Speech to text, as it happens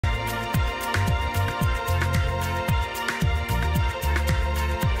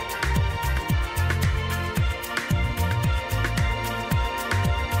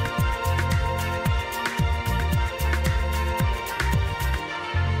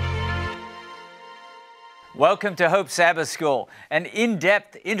Welcome to Hope Sabbath School, an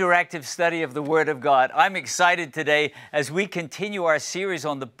in-depth, interactive study of the Word of God. I'm excited today as we continue our series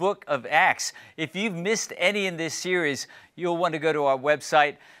on the book of Acts. If you've missed any in this series, you'll want to go to our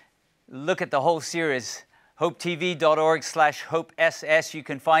website, look at the whole series, hopetv.org/hopeSS. You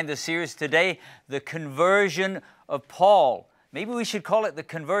can find the series today, The Conversion of Paul. Maybe we should call it The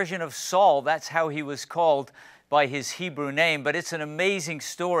Conversion of Saul. That's how he was called by his Hebrew name, but it's an amazing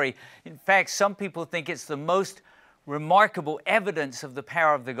story. In fact, some people think it's the most remarkable evidence of the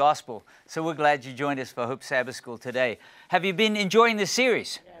power of the gospel. So we're glad you joined us for Hope Sabbath School today. Have you been enjoying this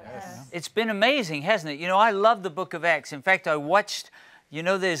series? Yes. It's been amazing, hasn't it? You know, I love the book of Acts. In fact, I watched, you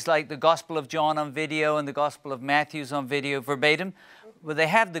know, there's like the Gospel of John on video and the Gospel of Matthew's on video verbatim. Well, they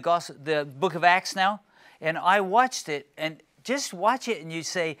have the book of Acts now, and I watched it, and just watch it and you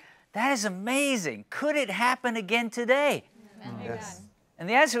say, that is amazing. Could it happen again today? Yes. And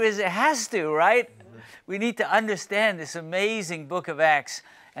the answer is it has to, right? We need to understand this amazing book of Acts,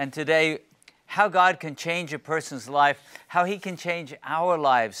 and today how God can change a person's life, how He can change our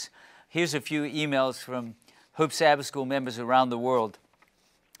lives. Here's a few emails from Hope Sabbath School members around the world.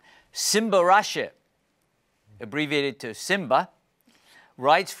 Simba Russia, abbreviated to Simba,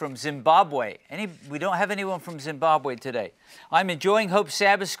 writes from Zimbabwe. We don't have anyone from Zimbabwe today. I'm enjoying Hope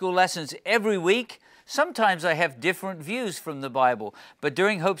Sabbath School lessons every week. Sometimes I have different views from the Bible, but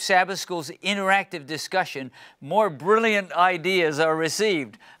during Hope Sabbath School's interactive discussion, more brilliant ideas are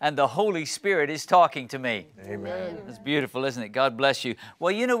received, and the Holy Spirit is talking to me. Amen. That's beautiful, isn't it? God bless you.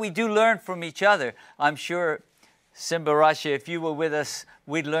 Well, you know, we do learn from each other. I'm sure, Simba Russia, if you were with us,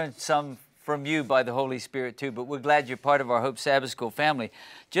 we'd learn some from you by the Holy Spirit too, but we're glad you're part of our Hope Sabbath School family.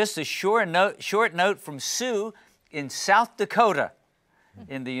 Just a short note from Sue in South Dakota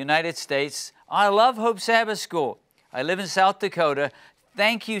in the United States. I love Hope Sabbath School. I live in South Dakota.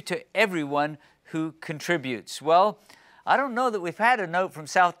 Thank you to everyone who contributes. Well, I don't know that we've had a note from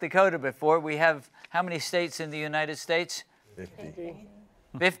South Dakota before. We have how many states in the United States? 50.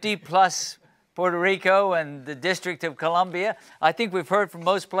 50 plus Puerto Rico and the District of Columbia. I think we've heard from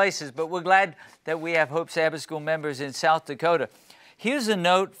most places, but we're glad that we have Hope Sabbath School members in South Dakota. Here's a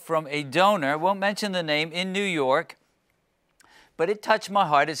note from a donor, won't mention the name, in New York, but it touched my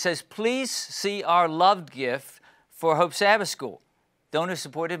heart. It says, please see our loved gift for Hope Sabbath School,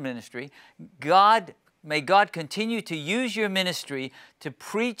 donor-supported ministry. May God continue to use your ministry to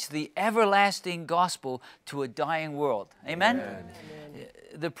preach the everlasting gospel to a dying world. Amen? Amen.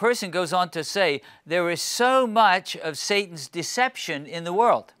 The person goes on to say, there is so much of Satan's deception in the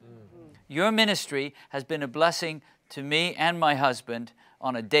world. Your ministry has been a blessing to me and my husband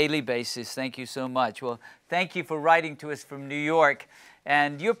on a daily basis. Thank you so much. Well, thank you for writing to us from New York.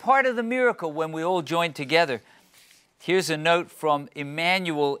 And you're part of the miracle when we all join together. Here's a note from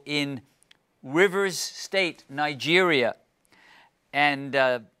Emmanuel in Rivers State, Nigeria. And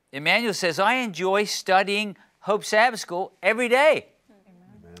Emmanuel says, I enjoy studying Hope Sabbath School every day.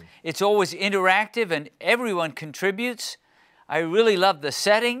 It's always interactive and everyone contributes. I really love the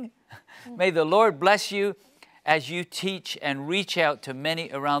setting. May the Lord bless you as you teach and reach out to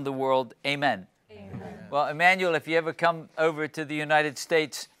many around the world. Amen. Amen. Well, Emmanuel, if you ever come over to the United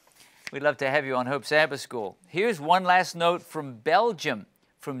States, we'd love to have you on Hope Sabbath School. Here's one last note from Belgium,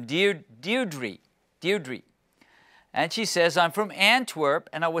 from Deirdre. And she says, I'm from Antwerp,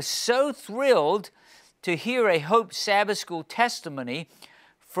 and I was so thrilled to hear a Hope Sabbath School testimony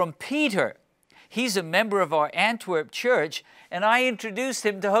from Peter. He's a member of our Antwerp church, and I introduced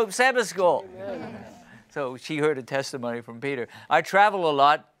him to Hope Sabbath School. Amen. So she heard a testimony from Peter. I travel a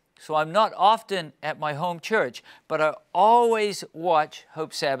lot, so I'm not often at my home church, but I always watch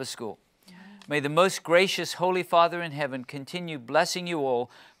Hope Sabbath School. May the most gracious Holy Father in heaven continue blessing you all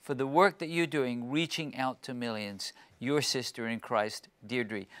for the work that you're doing, reaching out to millions. Your sister in Christ,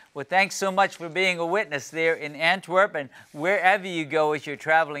 Deirdre. Well, thanks so much for being a witness there in Antwerp, and wherever you go as you're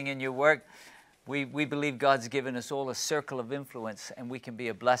traveling in your work, we believe God's given us all a circle of influence, and we can be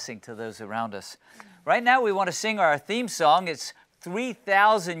a blessing to those around us. Right now, we want to sing our theme song. It's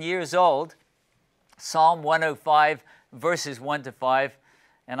 3,000 years old, Psalm 105, verses 1 to 5.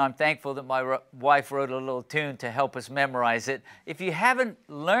 And I'm thankful that my wife wrote a little tune to help us memorize it. If you haven't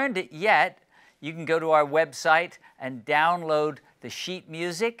learned it yet, you can go to our website and download the sheet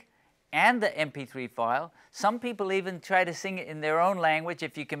music and the MP3 file. Some people even try to sing it in their own language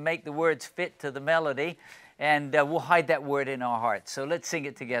if you can make the words fit to the melody. And we'll hide that word in our hearts. So let's sing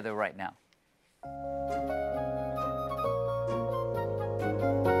it together right now.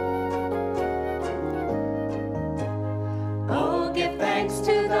 Oh, give thanks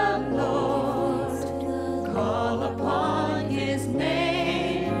to the Lord, call upon His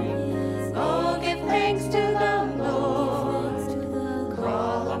name. Oh, give thanks to the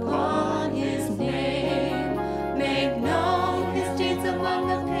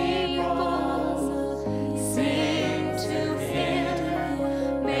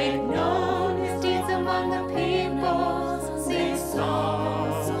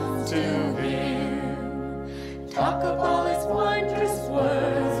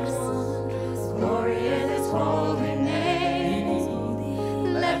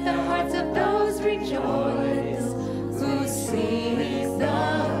rejoice who seek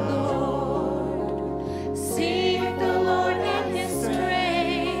the Lord. Seek the Lord and his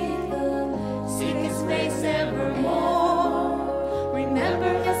strength. Seek his face evermore.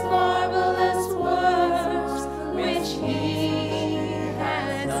 Remember his marvelous works which he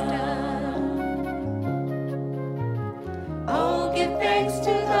has done. Oh, give thanks to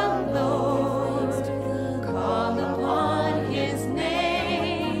the Lord. Call upon his name.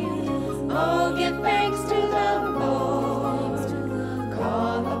 Oh, give thanks to the Lord.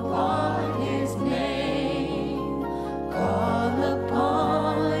 Call upon his name. Call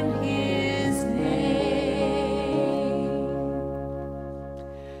upon his name.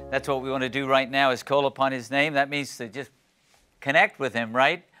 That's what we want to do right now, is call upon his name. That means to just connect with him,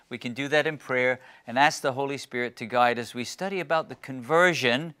 right? We can do that in prayer and ask the Holy Spirit to guide us. We study about the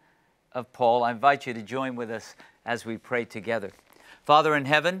conversion of Paul. I invite you to join with us as we pray together. Father in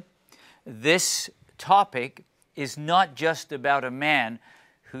heaven, this topic is not just about a man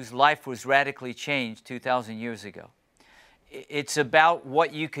whose life was radically changed 2,000 years ago. It's about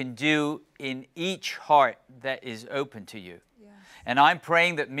what you can do in each heart that is open to you. And I'm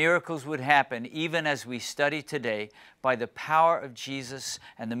praying that miracles would happen even as we study today by the power of Jesus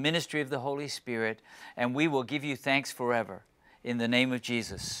and the ministry of the Holy Spirit, and we will give you thanks forever. In the name of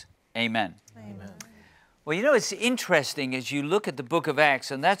Jesus, amen. Amen. Well, you know, it's interesting as you look at the book of Acts,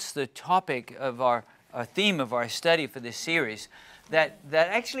 and that's the topic of our theme of our study for this series, that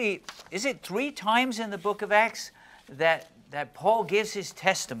actually, is it 3 times in the book of Acts that Paul gives his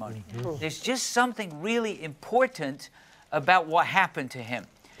testimony? Mm-hmm. There's just something really important about what happened to him.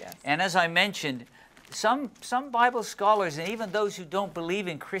 Yes. And as I mentioned, some Bible scholars and even those who don't believe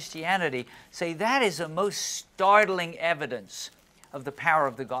in Christianity say that is the most startling evidence of the power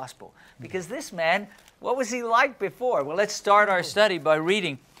of the gospel. Because this man, what was he like before? Well, let's start our study by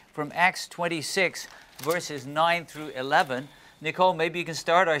reading from Acts 26, verses 9 through 11. Nicole, maybe you can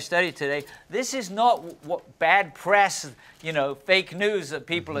start our study today. This is not what bad press, fake news that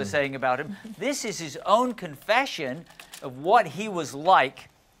people are saying about him. This is his own confession of what he was like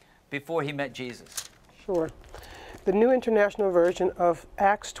before he met Jesus. Sure. The New International Version of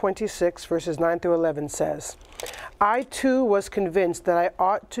Acts 26, verses 9 through 11 says, I too was convinced that I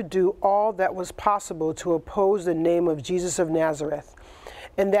ought to do all that was possible to oppose the name of Jesus of Nazareth.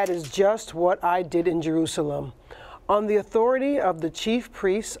 And that is just what I did in Jerusalem. On the authority of the chief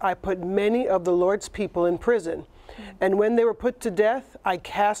priests, I put many of the Lord's people in prison. And when they were put to death, I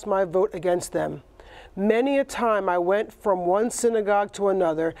cast my vote against them. Many a time I went from one synagogue to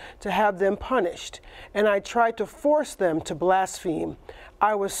another to have them punished, and I tried to force them to blaspheme.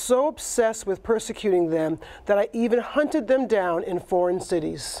 I was so obsessed with persecuting them that I even hunted them down in foreign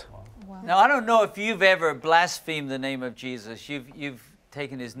cities. Wow. Now, I don't know if you've ever blasphemed the name of Jesus. You've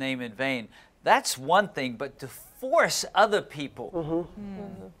taken his name in vain. That's one thing, but to force other people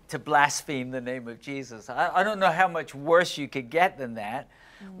to blaspheme the name of Jesus, I don't know how much worse you could get than that.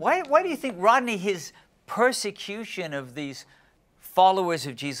 Why do you think, Rodney, his persecution of these followers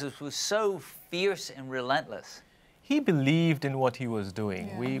of Jesus was so fierce and relentless? He believed in what he was doing.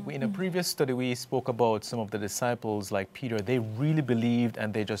 Yeah. We in a previous study, we spoke about some of the disciples like Peter. They really believed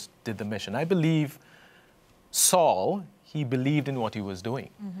and they just did the mission. I believe Saul, he believed in what he was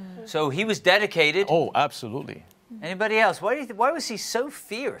doing. So he was dedicated. Oh, absolutely. Anybody else? Why was he so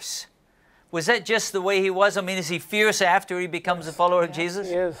fierce? Was that just the way he was? I mean, is he fierce after he becomes a follower of Jesus?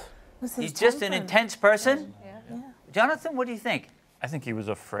 He is. He's just an intense person? Yeah. Jonathan, what do you think? I think he was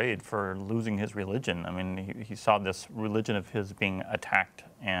afraid for losing his religion. I mean, he saw this religion of his being attacked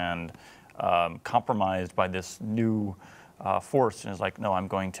and compromised by this new force, and is like, no, I'm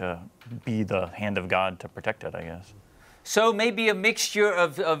going to be the hand of God to protect it, I guess. So maybe a mixture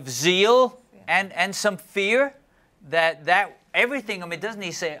of zeal and some fear that everything, I mean, doesn't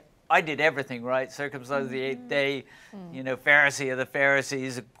he say, I did everything right, circumcised the 8th day, Pharisee of the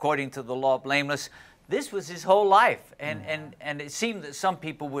Pharisees, according to the law, blameless. This was his whole life, and it seemed that some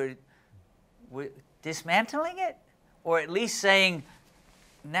people were dismantling it, or at least saying,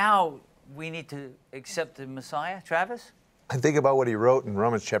 now we need to accept the Messiah. Travis? I think about what he wrote in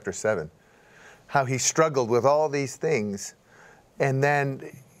Romans chapter 7, how he struggled with all these things, and then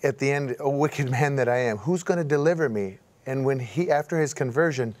at the end, a wicked man that I am, who's going to deliver me? And when after his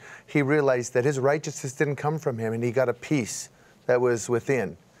conversion, he realized that his righteousness didn't come from him, and he got a peace that was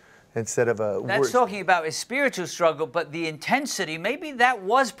within, instead of a... That's talking about his spiritual struggle, but the intensity, maybe that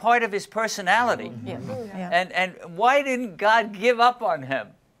was part of his personality. Yeah. And why didn't God give up on him?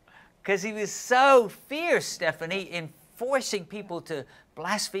 Because he was so fierce, Stephanie, in forcing people to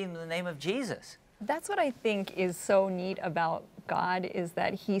blaspheme the name of Jesus. That's what I think is so neat about God, is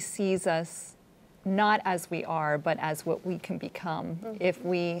that he sees us not as we are, but as what we can become if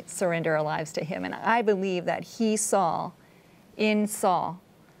we surrender our lives to him. And I believe that he saw in Saul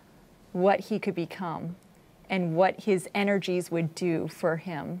what he could become and what his energies would do for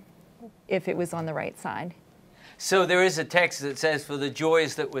him if it was on the right side. So there is a text that says, for the joy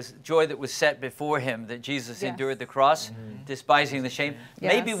that was set before him, that Jesus endured the cross, despising the shame.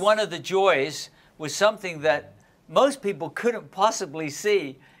 Yes. Maybe one of the joys was something that most people couldn't possibly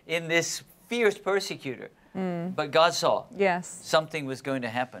see in this fierce persecutor. But God saw. Yes. Something was going to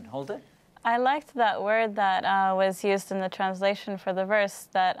happen. Hold it. I liked that word that was used in the translation for the verse,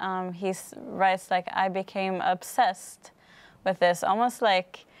 that he writes, like, I became obsessed with this, almost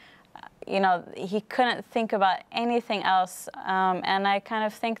like, you know, he couldn't think about anything else. And I kind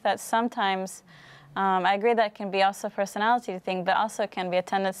of think that sometimes, I agree that can be also a personality thing, but also can be a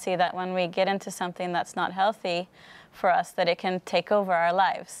tendency that when we get into something that's not healthy for us, that it can take over our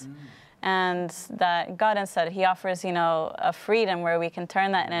lives. And that God instead, he offers, you know, a freedom where we can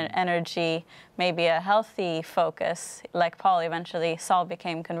turn that energy, maybe a healthy focus, like Paul eventually, Saul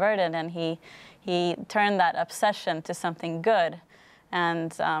became converted, and he turned that obsession to something good.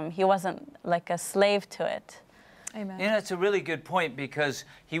 And he wasn't like a slave to it. Amen. You know, it's a really good point, because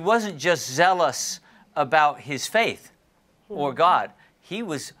he wasn't just zealous about his faith or God. He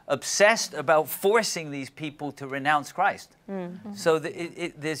was obsessed about forcing these people to renounce Christ. So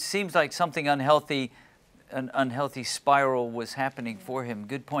there seems like something unhealthy, an unhealthy spiral was happening for him.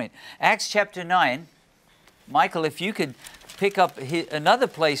 Good point. Acts chapter 9, Michael, if you could pick up another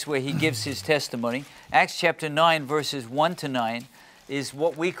place where he gives his testimony. Acts chapter 9, verses 1 to 9, is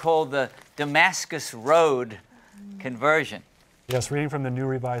what we call the Damascus Road conversion. Yes, reading from the New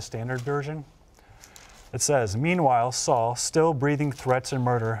Revised Standard Version. It says, Meanwhile, Saul, still breathing threats and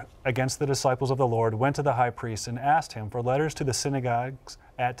murder against the disciples of the Lord, went to the high priest and asked him for letters to the synagogues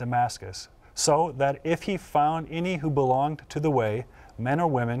at Damascus, so that if he found any who belonged to the way, men or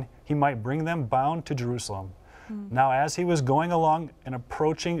women, he might bring them bound to Jerusalem. Now as he was going along and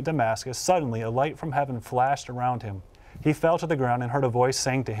approaching Damascus, suddenly a light from heaven flashed around him. He fell to the ground and heard a voice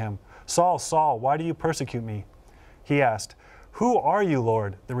saying to him, Saul, Saul, why do you persecute me? He asked, Who are you,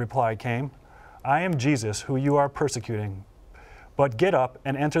 Lord? The reply came, I am Jesus, who you are persecuting. But get up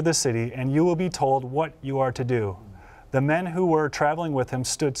and enter the city, and you will be told what you are to do. The men who were traveling with him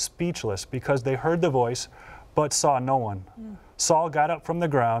stood speechless because they heard the voice, but saw no one. Saul got up from the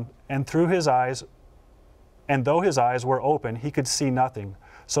ground, and though his eyes were open, he could see nothing.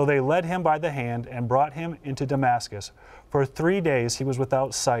 So they led him by the hand and brought him into Damascus. For 3 days he was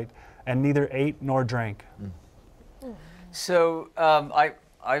without sight, and neither ate nor drank. So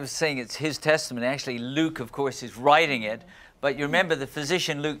I was saying it's his testimony. Actually, Luke, of course, is writing it. But you remember the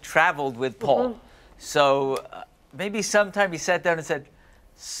physician Luke traveled with Paul. So maybe sometime he sat down and said,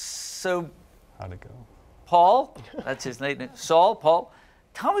 so How'd it go? Paul, that's his name, Saul, Paul,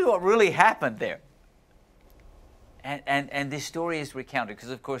 tell me what really happened there. And this story is recounted, because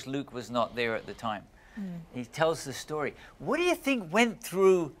of course Luke was not there at the time. He tells the story. What do you think went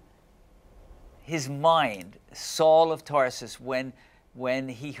through his mind, Saul of Tarsus, when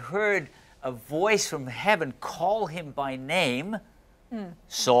he heard a voice from heaven call him by name?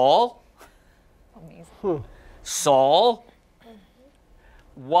 Saul? Amazing. Saul?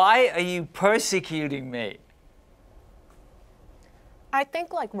 Why are you persecuting me? I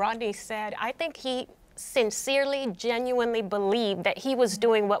think, like Rodney said, I think he sincerely, genuinely believed that he was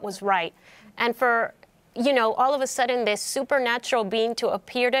doing what was right. And for, you know, all of a sudden this supernatural being to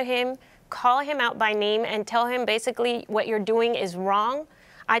appear to him, call him out by name, and tell him basically what you're doing is wrong,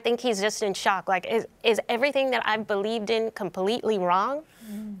 I think he's just in shock. Like, is everything that I've believed in completely wrong?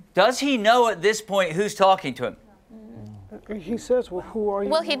 Does he know at this point who's talking to him? He says, well, who are you?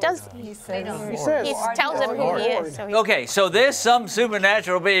 Well, he does. He He tells him who he is. So Okay, so there's some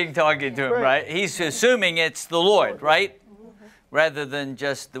supernatural being talking to him, right? He's assuming it's the Lord, right? Rather than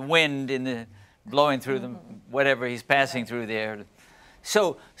just the wind blowing through them, whatever he's passing through there.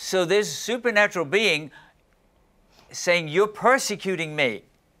 So there's a supernatural being saying, you're persecuting me.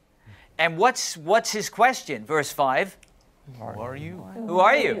 And what's his question? Verse 5. Who are you? Who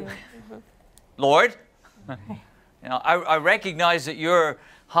are you? Lord? You know, I recognize that you're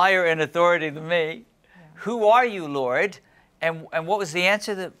higher in authority than me. Who are you, Lord? And what was the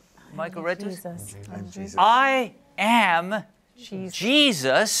answer that Michael read to us? I'm Jesus. I am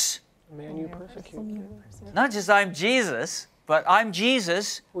Jesus. The man you persecute. Not just I'm Jesus, but I'm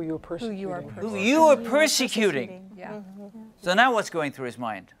Jesus Who you are persecuting. who you are persecuting. Yeah. So now what's going through his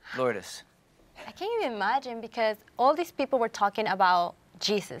mind, Lourdes? I can't even imagine, because all these people were talking about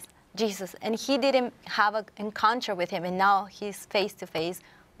Jesus, and he didn't have an encounter with him, and now he's face to face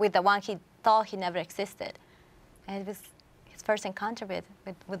with the one he thought he never existed. And it was his first encounter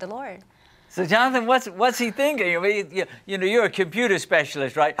with the Lord. So Jonathan, what's he thinking? I mean, you know, you're a computer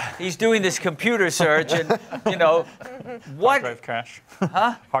specialist, right? He's doing this computer search, and you know, what? Hard drive crash.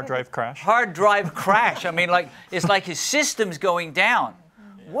 Huh? Hard drive crash. Hard drive crash. I mean, like it's like his system's going down.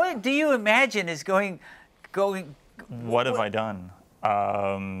 What do you imagine is going? What have I done?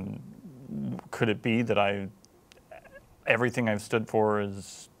 Could it be that everything I've stood for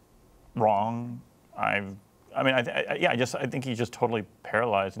is wrong? I think he's just totally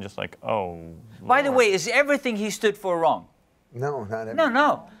paralyzed and just like, oh. By the Lord. way, is everything he stood for wrong? No, not everything.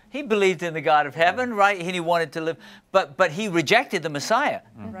 No. He believed in the God of heaven, right? And he wanted to live, but he rejected the Messiah,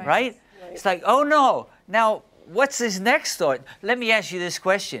 right? It's like, oh no. Now, what's his next thought? Let me ask you this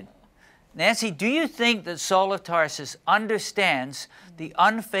question. Nancy, do you think that Saul of Tarsus understands the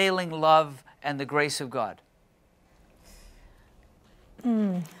unfailing love and the grace of God?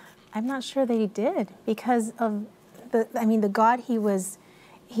 I'm not sure that he did, because of the God he was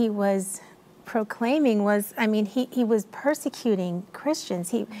proclaiming was, he was persecuting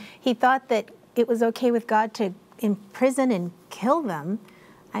Christians. He thought that it was okay with God to imprison and kill them.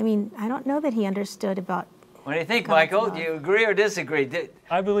 I don't know that he understood about. What do you think, Michael? Do you agree or disagree?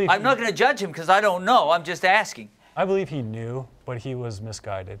 I believe. I'm not going to judge him because I don't know. I'm just asking. I believe he knew, but he was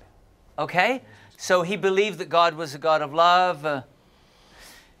misguided. Okay, so he believed that God was a God of love.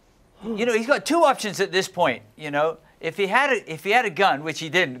 You know, he's got two options at this point. You know, if he had a gun, which he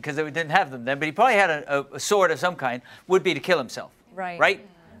didn't because they didn't have them then, but he probably had a sword of some kind, would be to kill himself. Right. Right.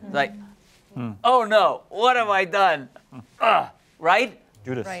 Like, oh no, what have I done? Right.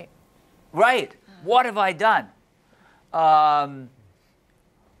 Judas. Right. Right. What have I done?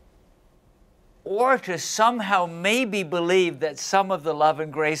 Or to somehow maybe believe that some of the love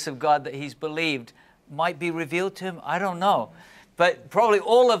and grace of God that he's believed might be revealed to him. I don't know. But probably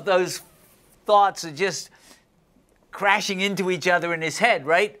all of those thoughts are just crashing into each other in his head,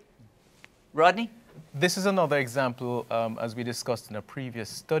 right? Rodney? This is another example, as we discussed in a previous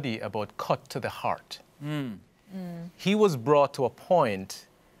study, about cut to the heart. He was brought to a point,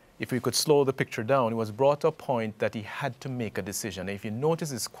 if we could slow the picture down, he was brought to a point that he had to make a decision. If you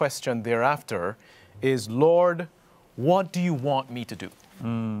notice his question thereafter is, Lord, what do you want me to do?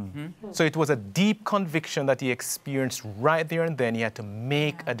 So it was a deep conviction that he experienced right there and then. He had to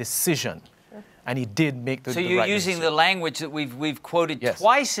make a decision. And he did make the right decision. So you're using the language that we've quoted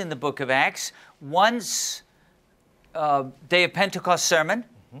twice in the book of Acts. Once, day of Pentecost sermon,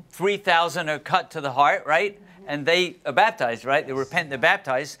 3,000 are cut to the heart, right? And they are baptized, right? They repent, they're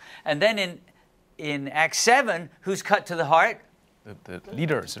baptized. And then in Acts 7, who's cut to the heart? The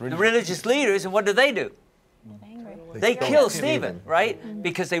leaders. The religious leaders. And what do? They kill Stephen, right?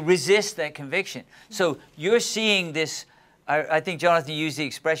 Because they resist that conviction. So you're seeing this, I think Jonathan used the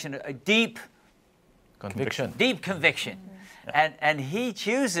expression, a deep conviction. Deep conviction. And he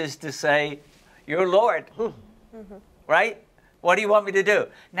chooses to say, you're Lord, right? What do you want me to do?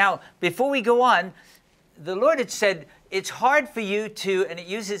 Now, before we go on, the Lord had said, it's hard for you to, and it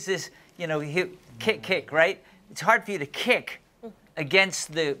uses this, you know, kick, right? It's hard for you to kick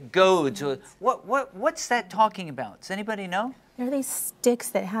against the goads. Or what's that talking about? Does anybody know? There are these sticks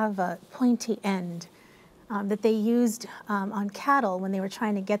that have a pointy end that they used on cattle when they were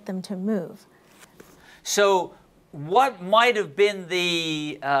trying to get them to move. So what might have been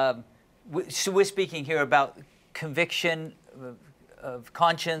the, so we're speaking here about conviction of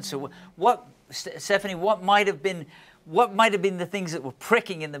conscience, or what, Stephanie, what might have been the things that were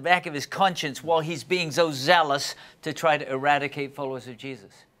pricking in the back of his conscience while he's being so zealous to try to eradicate followers of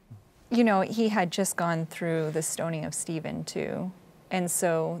Jesus? You know, he had just gone through the stoning of Stephen too. And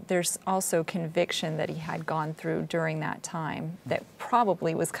so there's also conviction that he had gone through during that time that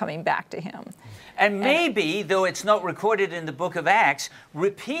probably was coming back to him. And maybe, though it's not recorded in the book of Acts,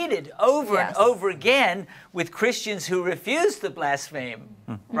 repeated over and over again with Christians who refuse to blaspheme,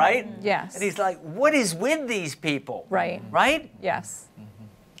 right? Yes. And he's like, what is with these people? Right. Right? Yes.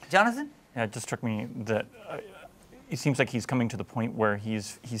 Jonathan? Yeah, it just struck me that it seems like he's coming to the point where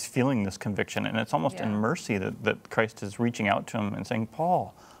he's feeling this conviction, and it's almost in mercy that Christ is reaching out to him and saying,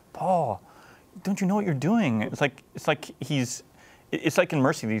 Paul, don't you know what you're doing? It's like in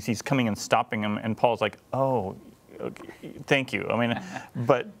mercy he's coming and stopping him, and Paul's like, oh, okay, thank you. I mean,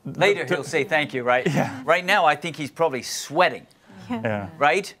 but later he'll say thank you, right? Yeah. Right now I think he's probably sweating. Yeah.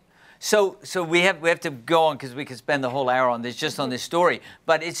 Right? So we have to go on because we could spend the whole hour on this, just on this story.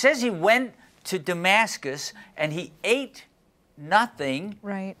 But it says he went to Damascus and he ate nothing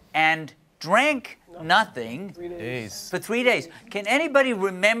and drank nothing for 3 days. Can anybody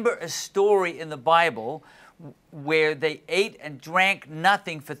remember a story in the Bible where they ate and drank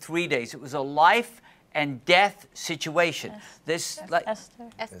nothing for 3 days. It was a life and death situation. Esther.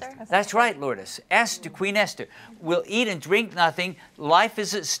 That's right, Lourdes. Esther, Queen Esther, will eat and drink nothing. Life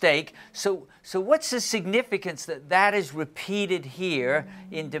is at stake. So what's the significance that is repeated here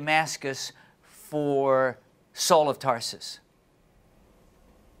in Damascus for Saul of Tarsus?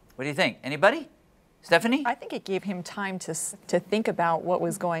 What do you think? Anybody? Stephanie? I think it gave him time to think about what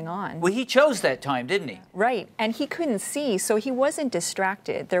was going on. Well, he chose that time, didn't he? Right, and he couldn't see, so he wasn't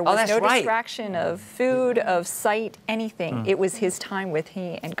distracted. There was that's no right. distraction of food, of sight, anything. It was his time with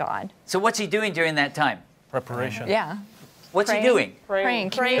he and God. So what's he doing during that time? Preparation. Yeah. What's he doing? Praying,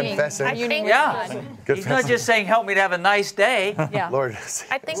 communing, Confessing. communing with Yeah. God. He's not just saying, help me to have a nice day. Yeah. Lord,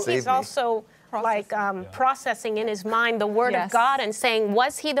 I think save he's me. also like processing in his mind the word of God and saying,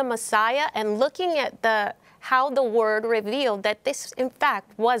 was he the Messiah? And looking at how the word revealed that this, in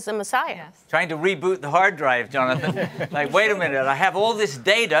fact, was the Messiah. Yes. Trying to reboot the hard drive, Jonathan. Like, wait a minute, I have all this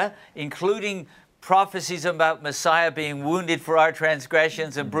data, including prophecies about Messiah being wounded for our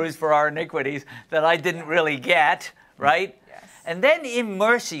transgressions and bruised for our iniquities that I didn't really get, right? Yes. And then in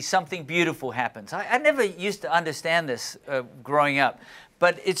mercy, something beautiful happens. I never used to understand this growing up,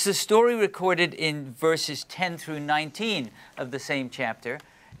 but it's a story recorded in verses 10 through 19 of the same chapter.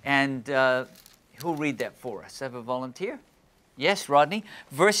 And who'll read that for us? Have a volunteer? Yes, Rodney.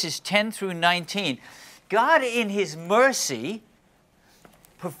 Verses 10 through 19. God, in his mercy,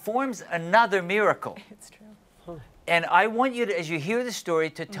 performs another miracle. It's true. And I want you to, as you hear the story,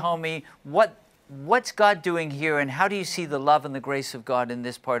 to tell me what's God doing here and how do you see the love and the grace of God in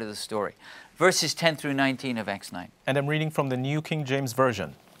this part of the story? Verses 10 through 19 of Acts 9. And I'm reading from the New King James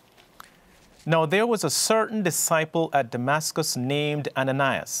Version. Now there was a certain disciple at Damascus named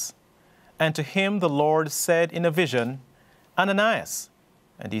Ananias. And to him the Lord said in a vision, Ananias.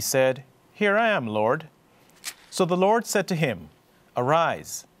 And he said, Here I am, Lord. So the Lord said to him,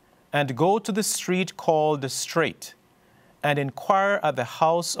 Arise, and go to the street called Straight, and inquire at the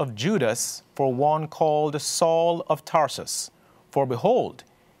house of Judas for one called Saul of Tarsus. For behold,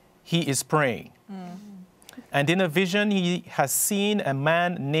 he is praying. And in a vision he has seen a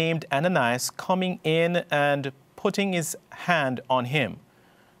man named Ananias coming in and putting his hand on him,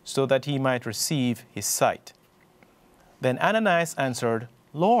 so that he might receive his sight. Then Ananias answered,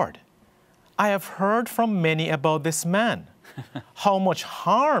 Lord, I have heard from many about this man, how much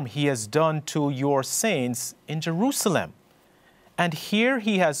harm he has done to your saints in Jerusalem. And here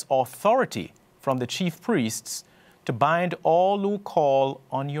he has authority from the chief priests to bind all who call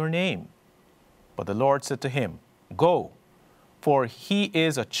on your name. But the Lord said to him, Go, for he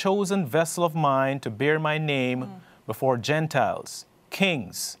is a chosen vessel of mine to bear my name before Gentiles,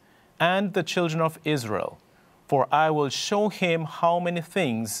 kings, and the children of Israel. For I will show him how many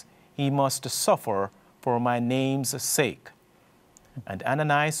things he must suffer for my name's sake. And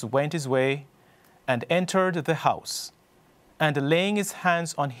Ananias went his way and entered the house. And laying his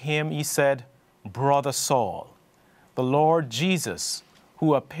hands on him, he said, Brother Saul, the Lord Jesus,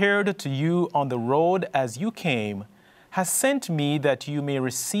 who appeared to you on the road as you came, has sent me that you may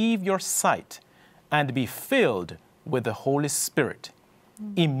receive your sight and be filled with the Holy Spirit.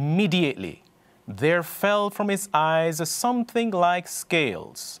 Immediately there fell from his eyes something like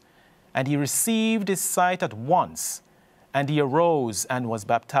scales, and he received his sight at once, and he arose and was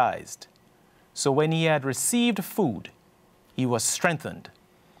baptized. So when he had received food, he was strengthened.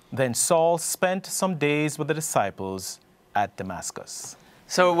 Then Saul spent some days with the disciples at Damascus.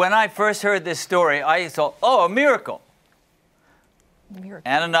 So when I first heard this story, I thought, oh, a miracle.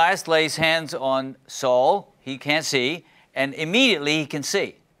 Ananias lays hands on Saul. He can't see, and immediately he can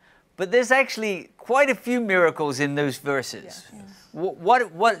see. But there's actually quite a few miracles in those verses. Yes.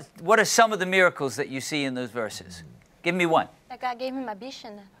 What are some of the miracles that you see in those verses? Give me one. That God gave him a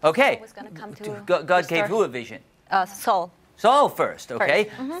vision. Okay. Was gonna come to God gave who a vision? Saul. Saul first, okay?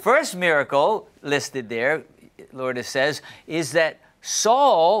 First miracle listed there, Lourdes says, is that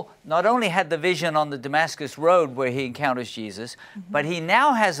Saul not only had the vision on the Damascus road where he encounters Jesus, but he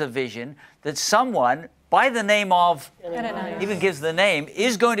now has a vision that someone by the name of, Ananias. even gives the name,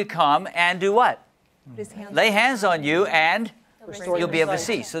 is going to come and do what? Lay hands on you and you'll be able to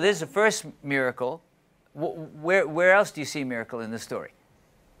see. So there's the first miracle. Where else do you see a miracle in this story?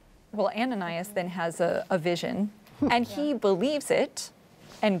 Well, Ananias then has a vision, and he believes it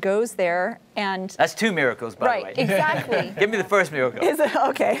and goes there and... That's two miracles, by the way. Right, exactly. Give me the first miracle. Is it?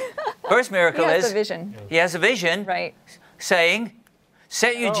 Okay. First miracle He has is... a vision. He has a vision. Right. Saying,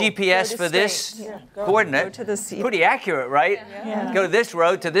 set your GPS for this coordinate. Go to the sea. Pretty accurate, right? Yeah. Go to this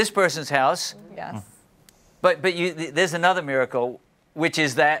road to this person's house. Yes. But there's another miracle, which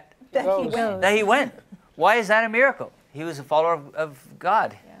is that That he goes. he went. Why is that a miracle? He was a follower of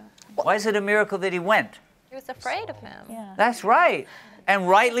God. Why is it a miracle that he went? He was afraid of him. Yeah. That's right. And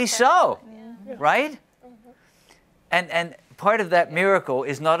rightly so. Right? And part of that miracle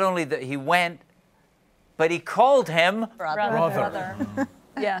is not only that he went, but he called him Brother.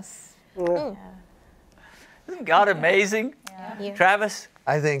 Yes. Isn't God amazing? Yeah. Travis?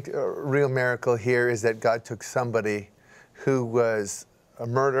 I think a real miracle here is that God took somebody who was a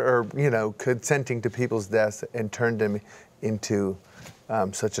murderer, consenting to people's deaths, and turned him into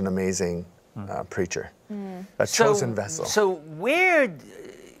such an amazing preacher, a chosen vessel. So where,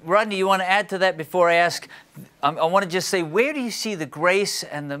 Rodney, you want to add to that before I ask? I want to just say, where do you see the grace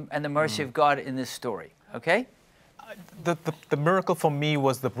and the mercy of God in this story? Okay? The miracle for me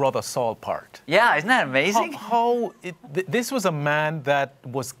was the brother Saul part. Yeah, isn't that amazing? This was a man that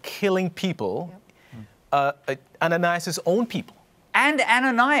was killing people, Ananias' own people. And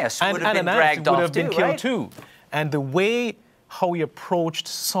Ananias would have been dragged off been killed too. And the way how he approached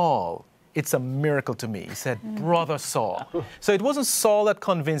Saul, it's a miracle to me. He said, brother Saul. So it wasn't Saul that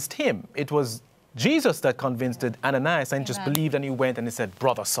convinced him. It was Jesus that convinced Ananias, and just believed, and he went and he said,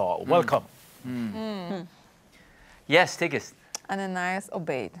 brother Saul, welcome. Yes, Tigis. Ananias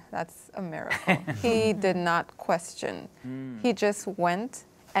obeyed. That's a miracle. He did not question. He just went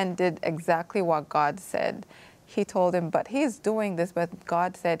and did exactly what God said. He told him, but he's doing this, but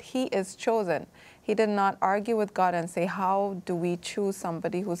God said he is chosen. He did not argue with God and say, how do we choose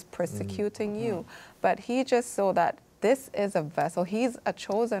somebody who's persecuting you? But he just saw that this is a vessel. He's a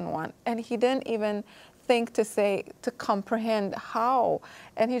chosen one. And he didn't even think to comprehend how.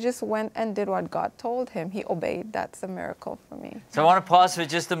 And he just went and did what God told him. He obeyed. That's a miracle for me. So I want to pause for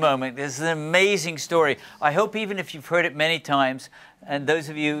just a moment. This is an amazing story. I hope even if you've heard it many times, and those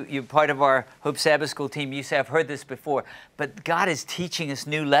of you, you're part of our Hope Sabbath School team, you say, I've heard this before, but God is teaching us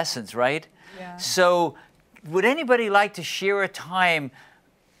new lessons, right? Yeah. So would anybody like to share a time,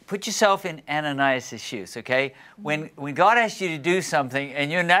 put yourself in Ananias' shoes, okay? When God asked you to do something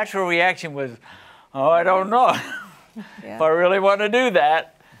and your natural reaction was, oh, I don't know if I really want to do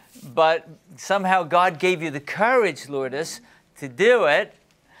that. But somehow God gave you the courage, Lourdes, to do it.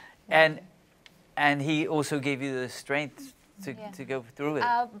 And he also gave you the strength to go through it.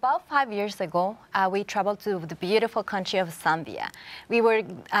 About 5 years ago, we traveled to the beautiful country of Zambia. We were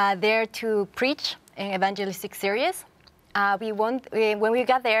there to preach an evangelistic series. When we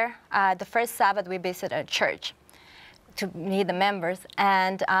got there, the first Sabbath, we visited a church to meet the members.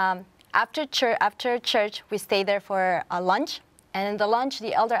 And after church, we stayed there for a lunch. And in the lunch,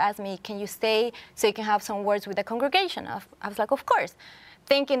 the elder asked me, can you stay so you can have some words with the congregation? I was like, of course.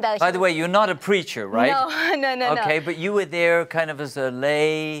 Thinking that... By the way, you're not a preacher, right? No. Okay, but you were there kind of as a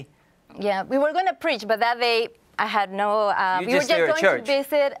lay... Yeah, we were going to preach, but that day I had no... we were just going to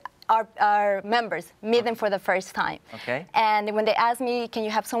visit our members, meet them for the first time. Okay. And when they asked me, can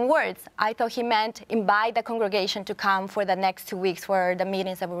you have some words? I thought he meant invite the congregation to come for the next 2 weeks for the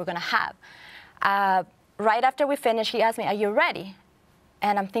meetings that we were going to have. Right after we finished, he asked me, are you ready?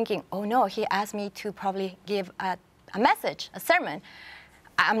 And I'm thinking, oh no, he asked me to probably give a message, a sermon.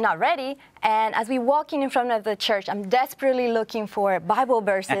 I'm not ready. And as we walk in front of the church, I'm desperately looking for Bible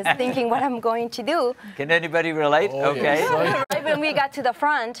verses, thinking what I'm going to do. Can anybody relate? Okay. Right when we got to the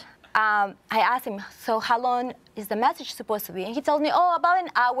front, I asked him, so how long is the message supposed to be? And he told me, oh, about an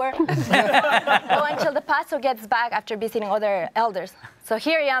hour. Go until the pastor gets back after visiting other elders. So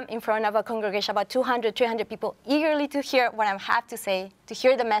here I am in front of a congregation, about 200, 300 people, eagerly to hear what I have to say, to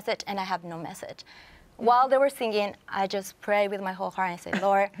hear the message, and I have no message. While they were singing, I just prayed with my whole heart and said,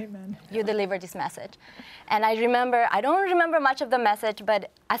 Lord, you deliver this message. And I don't remember much of the message,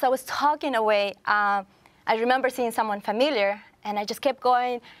 but as I was talking away, I remember seeing someone familiar, and I just kept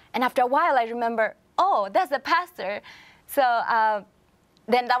going. And after a while, I remember, oh, that's the pastor. So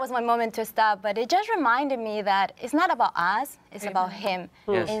then that was my moment to stop. But it just reminded me that it's not about us, it's about him.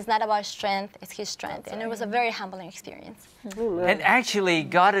 Yes. And it's not about strength, it's his strength. And it was a very humbling experience. And actually,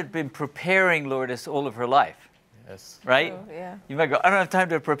 God had been preparing Lourdes all of her life. Yes. Right? Oh, yeah. You might go, I don't have time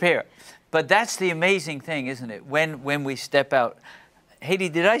to prepare. But that's the amazing thing, isn't it? When we step out. Haiti,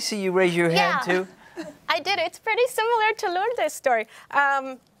 did I see you raise your hand too? I did. It's pretty similar to Lourdes' story.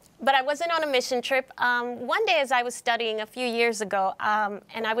 But I wasn't on a mission trip. One day as I was studying a few years ago,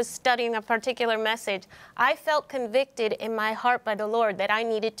 and I was studying a particular message, I felt convicted in my heart by the Lord that I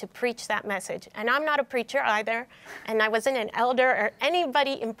needed to preach that message. And I'm not a preacher either, and I wasn't an elder or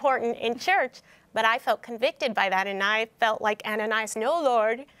anybody important in church, but I felt convicted by that, and I felt like Ananias, no,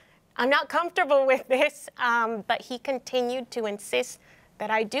 Lord, I'm not comfortable with this. But he continued to insist that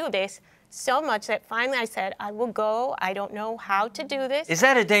I do this. so much that finally I said, I will go. I don't know how to do this. Is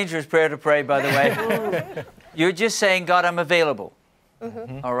that a dangerous prayer to pray, by the way? You're just saying, God, I'm available.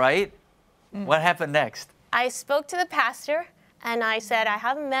 All right? What happened next? I spoke to the pastor and I said, I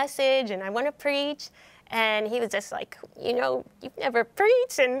have a message and I want to preach. And he was just like, you know, you've never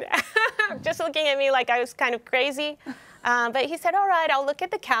preached, and just looking at me like I was kind of crazy. But he said, all right, I'll look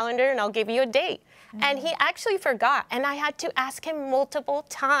at the calendar and I'll give you a date. And he actually forgot, and I had to ask him multiple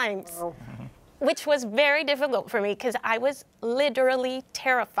times, which was very difficult for me because I was literally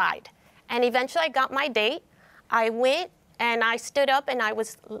terrified. And eventually I got my date. I went and I stood up and I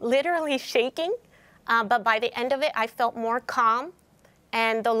was literally shaking. But by the end of it, I felt more calm.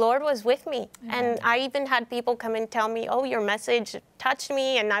 And the Lord was with me. And I even had people come and tell me, oh, your message touched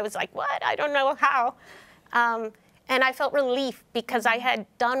me. And I was like, what? I don't know how. And I felt relief because I had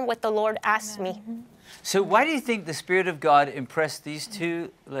done what the Lord asked me. So why do you think the Spirit of God impressed these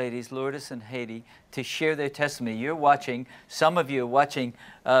two ladies, Lourdes and Haiti, to share their testimony? You're watching, some of you are watching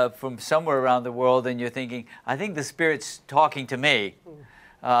from somewhere around the world, and you're thinking, I think the Spirit's talking to me.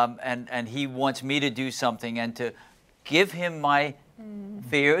 And He wants me to do something and to give Him my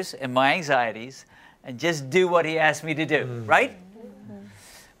fears and my anxieties and just do what He asked me to do, right?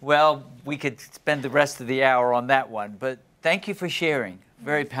 Well, we could spend the rest of the hour on that one, but thank you for sharing.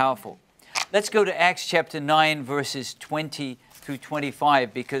 Very powerful. Let's go to Acts chapter 9, verses 20 through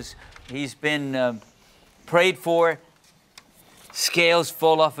 25, because he's been prayed for. Scales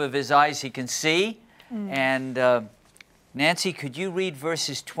fall off of his eyes, he can see. And Nancy, could you read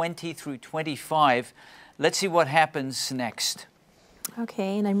verses 20 through 25? Let's see what happens next.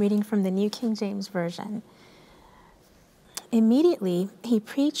 Okay, and I'm reading from the New King James Version. Immediately he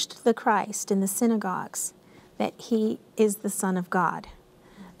preached the Christ in the synagogues, that he is the Son of God.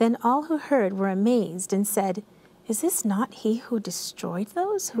 Then all who heard were amazed and said, is this not he who destroyed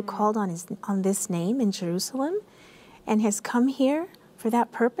those who called on this name in Jerusalem, and has come here for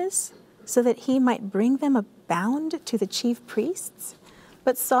that purpose, so that he might bring them bound to the chief priests?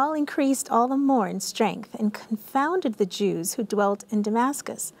 But Saul increased all the more in strength and confounded the Jews who dwelt in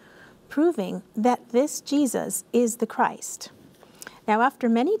Damascus, proving that this Jesus is the Christ. Now after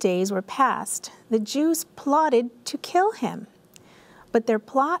many days were passed, the Jews plotted to kill him. But their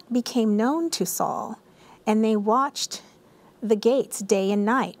plot became known to Saul, and they watched the gates day and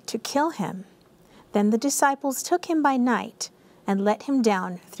night to kill him. Then the disciples took him by night and let him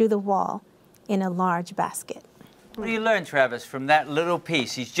down through the wall in a large basket. What do you learn, Travis, from that little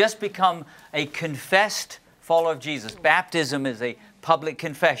piece? He's just become a confessed follower of Jesus. Baptism is a public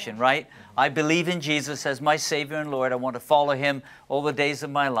confession, right? I believe in Jesus as my Savior and Lord. I want to follow Him all the days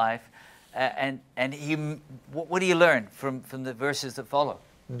of my life. What do you learn from the verses that follow?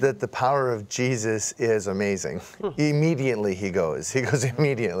 That the power of Jesus is amazing. Immediately he goes. He goes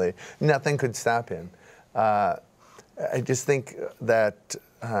immediately. Nothing could stop him. I just think that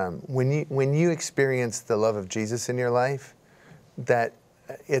when you experience the love of Jesus in your life, that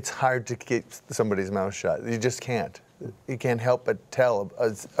it's hard to keep somebody's mouth shut. You just can't. You can't help but tell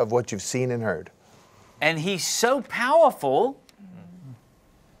of what you've seen and heard. And He's so powerful.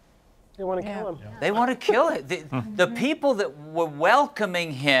 They want to kill him. They want to kill him. The people that were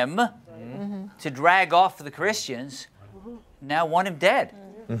welcoming him to drag off the Christians now want him dead.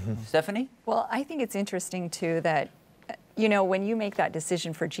 Stephanie? Well, I think it's interesting, too, that, you know, when you make that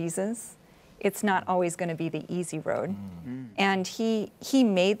decision for Jesus, it's not always going to be the easy road. And he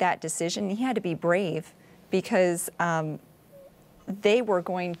made that decision. He had to be brave because they were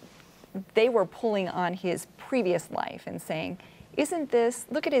pulling on his previous life and saying, isn't this,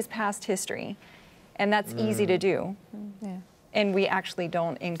 look at his past history. And that's easy to do. And we actually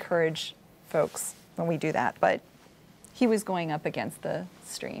don't encourage folks when we do that. But he was going up against the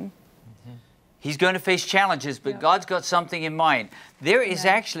stream. He's going to face challenges, but God's got something in mind. There is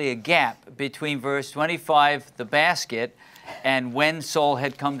actually a gap between verse 25, the basket, and when Saul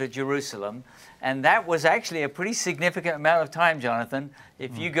had come to Jerusalem. And that was actually a pretty significant amount of time, Jonathan.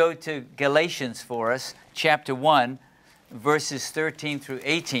 If you go to Galatians for us, chapter 1, verses 13 through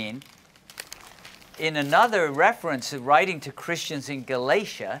 18, in another reference writing to Christians in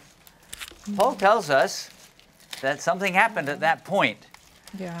Galatia, Paul tells us that something happened at that point.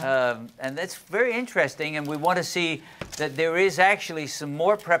 And that's very interesting, and we want to see that there is actually some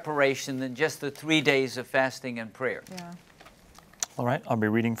more preparation than just the 3 days of fasting and prayer. All right, I'll be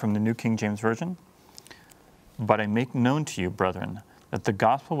reading from the New King James Version. But I make known to you, brethren, that the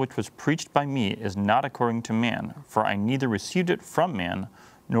gospel which was preached by me is not according to man, for I neither received it from man,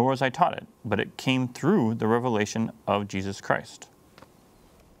 nor was I taught it, but it came through the revelation of Jesus Christ.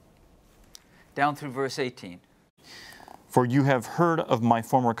 Down through verse 18. For you have heard of my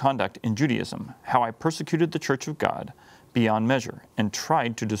former conduct in Judaism, how I persecuted the church of God beyond measure and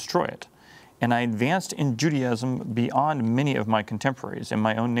tried to destroy it. And I advanced in Judaism beyond many of my contemporaries in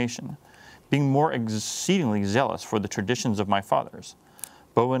my own nation, being more exceedingly zealous for the traditions of my fathers.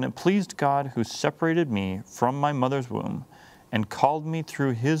 But when it pleased God, who separated me from my mother's womb and called me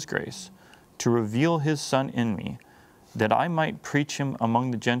through his grace to reveal his Son in me, that I might preach him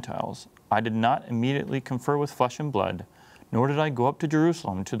among the Gentiles, I did not immediately confer with flesh and blood, nor did I go up to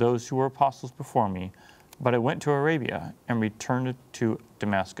Jerusalem to those who were apostles before me, but I went to Arabia and returned to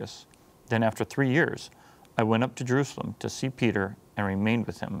Damascus. Then after 3 years, I went up to Jerusalem to see Peter and remained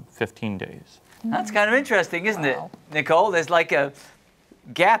with him 15 days. That's kind of interesting, isn't it, Nicole? There's like a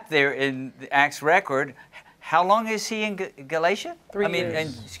gap there in the Acts record. How long is he in Galatia? 3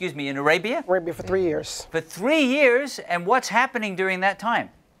 years. Excuse me, in Arabia? Arabia for 3 years. For 3 years, and what's happening during that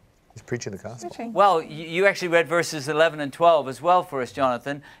time? He's preaching the gospel. Well, you actually read verses 11 and 12 as well for us,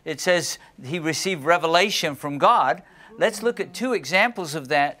 Jonathan. It says he received revelation from God. Let's look at 2 examples of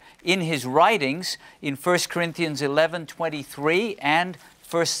that in his writings in 1 Corinthians 11:23 and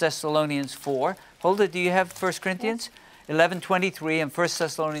 1 Thessalonians 4. Hulda, do you have 1 Corinthians? 11:23 and 1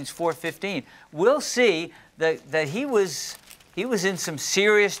 Thessalonians 4:15. We'll see that he was in some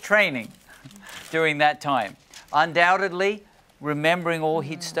serious training during that time. Undoubtedly, remembering all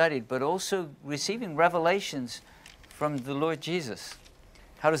he'd studied, but also receiving revelations from the Lord Jesus.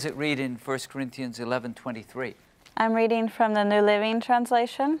 How does it read in 1 Corinthians 11:23? I'm reading from the New Living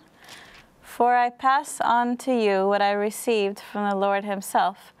Translation. For I pass on to you what I received from the Lord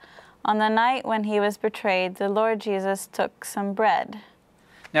himself. On the night when he was betrayed, the Lord Jesus took some bread.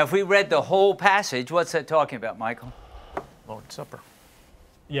 Now, if we read the whole passage, what's that talking about, Michael? Lord's Supper.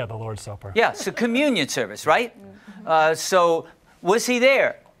 Yeah, the Lord's Supper. Yeah, it's a communion service, right? So was he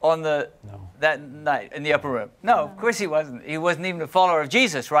there on that night in the upper room? No, of course he wasn't. He wasn't even a follower of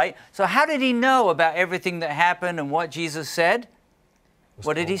Jesus, right? So how did he know about everything that happened and what Jesus said?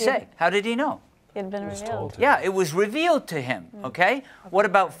 What did he say? How did he know? It had been revealed. Yeah, it was revealed to him, okay? What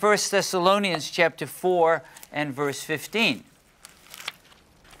about 1 Thessalonians chapter 4 and verse 15?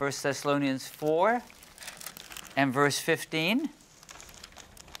 1 Thessalonians 4 and verse 15.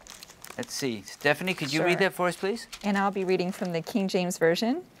 Let's see. Stephanie, could you read that for us, please? And I'll be reading from the King James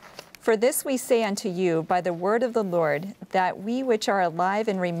Version. For this we say unto you by the word of the Lord, that we which are alive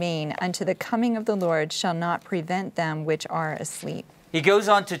and remain unto the coming of the Lord shall not prevent them which are asleep. He goes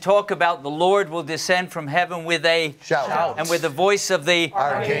on to talk about the Lord will descend from heaven with a shout, and with the voice of the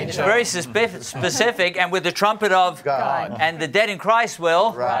archangel. Very specific, and with the trumpet of God. And the dead in Christ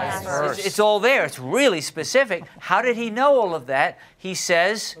will rise. It's all there. It's really specific. How did he know all of that? He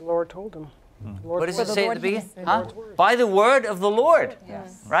says, The Lord told him. what does it say at the beginning? By the word of the Lord,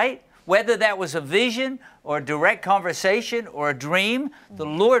 right? Whether that was a vision or a direct conversation or a dream, the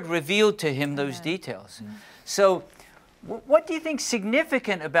Lord revealed to him those details. So what do you think's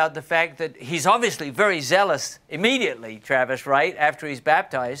significant about the fact that he's obviously very zealous immediately, Travis, right, after he's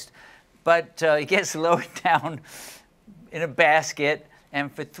baptized, but he gets lowered down in a basket,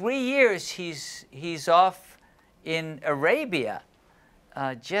 and for 3 years he's off in Arabia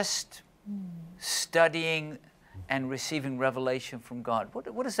just studying and receiving revelation from God.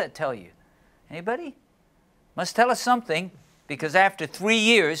 What does that tell you? Anybody? Must tell us something, because after 3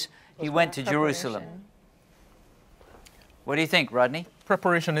 years he went to Jerusalem. What do you think, Rodney?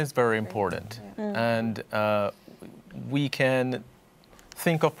 Preparation is very important. And we can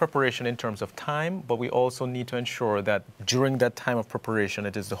think of preparation in terms of time, but we also need to ensure that during that time of preparation,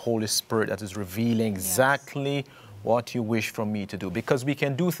 it is the Holy Spirit that is revealing exactly what you wish from me to do. Because we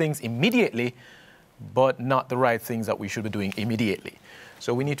can do things immediately, but not the right things that we should be doing immediately.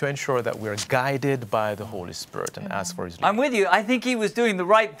 So we need to ensure that we're guided by the Holy Spirit and ask for his lead. I'm with you. I think he was doing the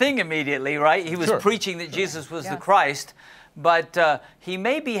right thing immediately, right? He was preaching that Jesus was the Christ, but he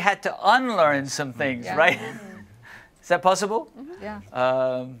maybe had to unlearn some things, right? Is that possible?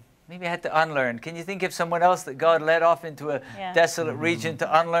 Maybe I had to unlearn. Can you think of someone else that God led off into a desolate region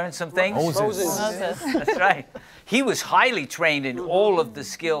to unlearn some things? Moses. That's right. He was highly trained in all of the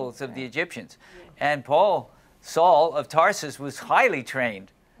skills of the Egyptians. And Saul of Tarsus was highly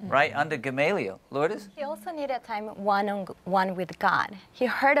trained, right, under Gamaliel. Lourdes? He also needed time one-on-one with God. He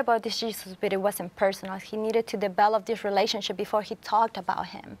heard about this Jesus, but it wasn't personal. He needed to develop this relationship before he talked about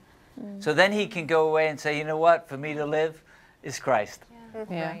him. So then he can go away and say, you know what, for me to live is Christ.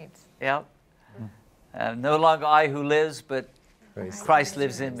 Right. Yeah. No longer I who lives, but Christ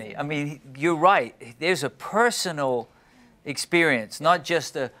lives in me. I mean, you're right. There's a personal experience, not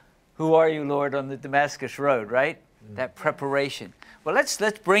just a, who are you, Lord, on the Damascus road, right? That preparation. Well, let's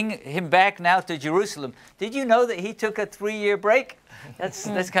bring him back now to Jerusalem. Did you know that he took a 3-year break?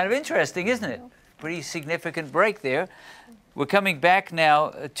 That's kind of interesting, isn't it? Pretty significant break there. We're coming back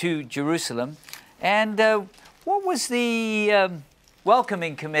now to Jerusalem. And what was the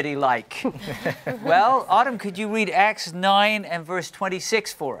welcoming committee like? Well, Autumn, could you read Acts 9 and verse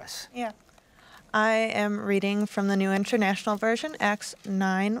 26 for us? Yeah. I am reading from the New International Version, Acts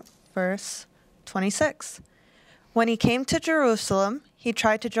 9, verse 26. When he came to Jerusalem, he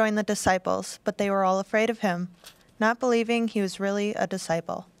tried to join the disciples, but they were all afraid of him, not believing he was really a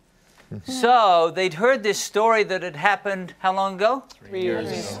disciple. So they'd heard this story that had happened how long ago? 3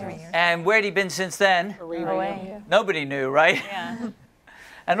 years. And where'd he been since then? Away. Nobody knew, right? Yeah.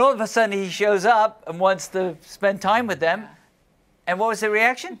 And all of a sudden he shows up and wants to spend time with them. And what was the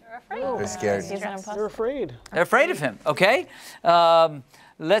reaction? They're scared. They're afraid. They're afraid of him, okay?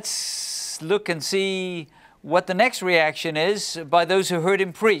 Let's look and see what the next reaction is by those who heard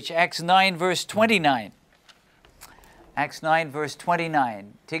him preach. Acts 9, verse 29. Acts 9, verse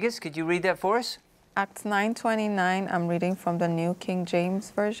 29. Tigges, could you read that for us? Acts 9:29, I'm reading from the New King James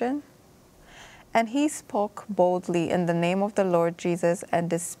Version. And he spoke boldly in the name of the Lord Jesus and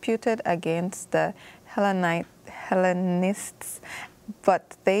disputed against the Hellenists,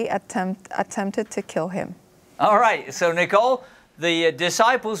 but they attempted to kill him. All right, so Nicole, the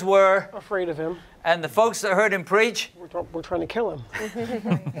disciples were Afraid of him. and the folks that heard him preach, We're trying to kill him.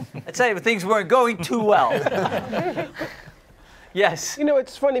 I'd say things weren't going too well. Yes. You know,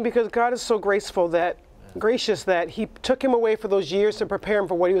 it's funny because God is so gracious that he took him away for those years to prepare him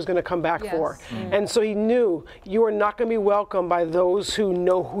for what he was going to come back for. And so he knew you are not going to be welcomed by those who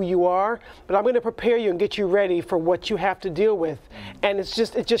know who you are, but I'm going to prepare you and get you ready for what you have to deal with. And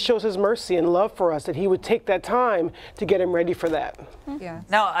it just shows his mercy and love for us that he would take that time to get him ready for that. Yes.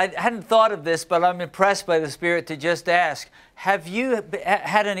 Now, I hadn't thought of this, but I'm impressed by the Spirit to just ask, have you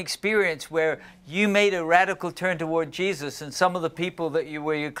had an experience where you made a radical turn toward Jesus and some of the people that you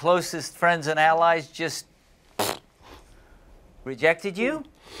were your closest friends and allies just rejected you?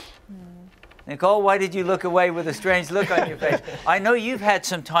 Nicole, why did you look away with a strange look on your face? I know you've had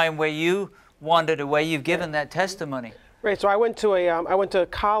some time where you wandered away. You've given that testimony. Right, so I went to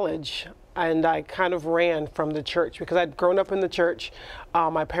college and I kind of ran from the church because I'd grown up in the church.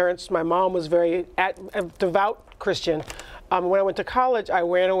 My mom was very a devout Christian. When I went to college, I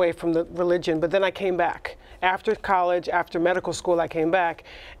ran away from the religion, but then I came back. After college, after medical school, I came back.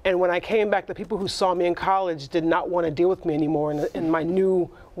 And when I came back, the people who saw me in college did not want to deal with me anymore in my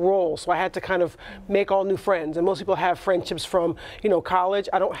new role. So I had to kind of make all new friends. And most people have friendships from, college.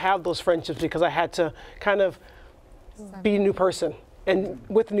 I don't have those friendships because I had to kind of be a new person. And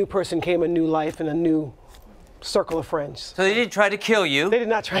with the new person came a new life and a new circle of friends. So they didn't try to kill you. They did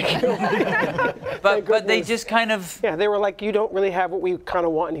not try to kill me. but they just kind of... Yeah, they were like, you don't really have what we kind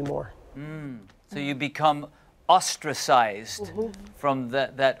of want anymore. So you become ostracized from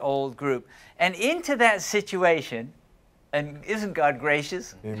that old group. And into that situation, and isn't God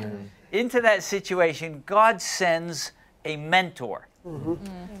gracious? Amen. Into that situation, God sends a mentor.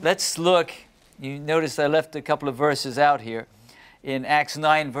 Let's look. You notice I left a couple of verses out here. In Acts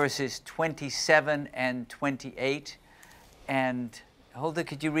 9, verses 27 and 28. And Hulda,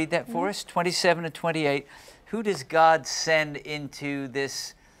 could you read that for us? 27 and 28. Who does God send into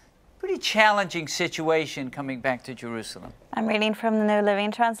this pretty challenging situation coming back to Jerusalem? I'm reading from the New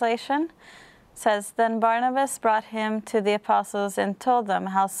Living Translation. It says, Then Barnabas brought him to the apostles and told them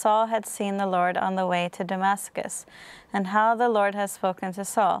how Saul had seen the Lord on the way to Damascus, and how the Lord had spoken to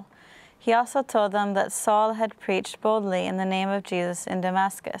Saul. He also told them that Saul had preached boldly in the name of Jesus in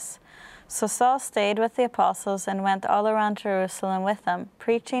Damascus. So Saul stayed with the apostles and went all around Jerusalem with them,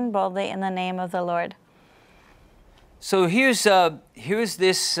 preaching boldly in the name of the Lord. So here's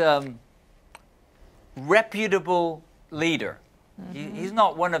this reputable leader. He's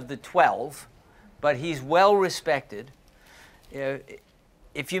not one of the 12, but he's well respected.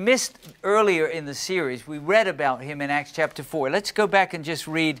 If you missed earlier in the series, we read about him in Acts chapter 4. Let's go back and just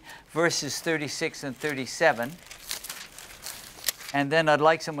read verses 36 and 37. And then I'd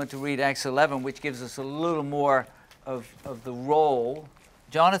like someone to read Acts 11, which gives us a little more of the role.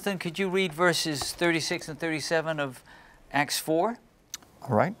 Jonathan, could you read verses 36 and 37 of Acts 4? All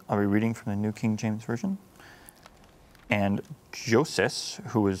right, I'll be reading from the New King James Version. And Joseph,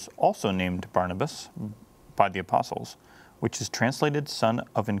 who is also named Barnabas by the apostles, which is translated son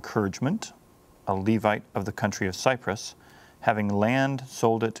of encouragement, a Levite of the country of Cyprus, having land,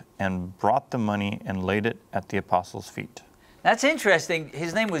 sold it, and brought the money and laid it at the apostles' feet. That's interesting.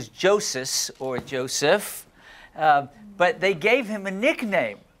 His name was Joseph, or Joseph, but they gave him a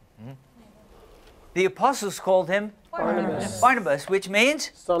nickname. The apostles called him Barnabas, which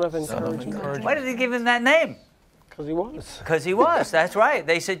means? Son of encouragement. Why did he give him that name? Because he was. Because he was, that's right.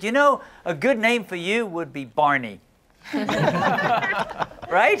 They said, you know, a good name for you would be Barney.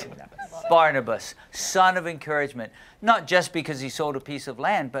 Right? Barnabas, son of encouragement. Not just because he sold a piece of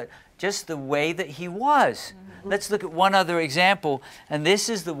land, but just the way that he was. Let's look at one other example, and this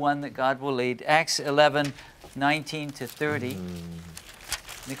is the one that God will lead. Acts 11, 19 to 30.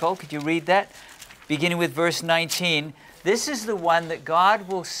 Nicole, could you read that? Beginning with verse 19. This is the one that God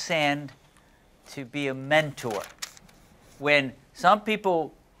will send to be a mentor when some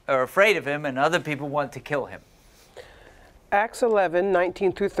people are afraid of him and other people want to kill him. Acts 11,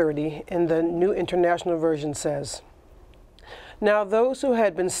 19 through 30 in the New International Version says, Now those who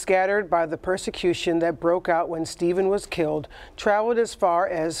had been scattered by the persecution that broke out when Stephen was killed traveled as far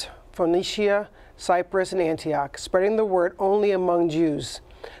as Phoenicia, Cyprus, and Antioch, spreading the word only among Jews.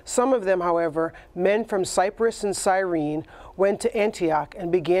 Some of them, however, men from Cyprus and Cyrene, went to Antioch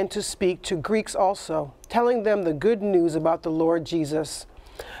and began to speak to Greeks also, telling them the good news about the Lord Jesus.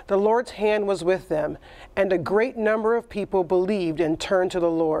 The Lord's hand was with them, and a great number of people believed and turned to the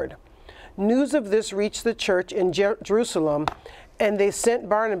Lord. News of this reached the church in Jerusalem, and they sent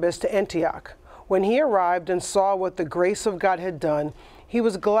Barnabas to Antioch. When he arrived and saw what the grace of God had done, he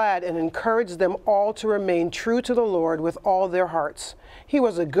was glad and encouraged them all to remain true to the Lord with all their hearts. He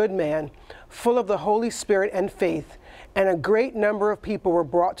was a good man, full of the Holy Spirit and faith, and a great number of people were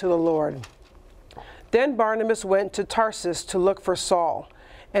brought to the Lord. Then Barnabas went to Tarsus to look for Saul,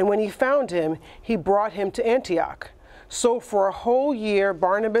 and when he found him, he brought him to Antioch. So for a whole year,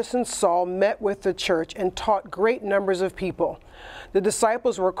 Barnabas and Saul met with the church and taught great numbers of people. The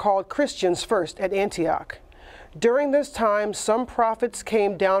disciples were called Christians first at Antioch. During this time, some prophets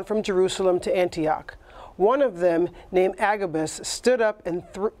came down from Jerusalem to Antioch. One of them, named Agabus, stood up and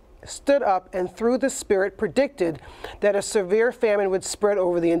through the Spirit predicted that a severe famine would spread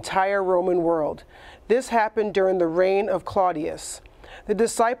over the entire Roman world. This happened during the reign of Claudius. The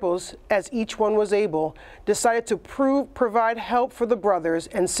disciples, as each one was able, decided to provide help for the brothers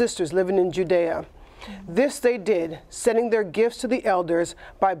and sisters living in Judea. This they did, sending their gifts to the elders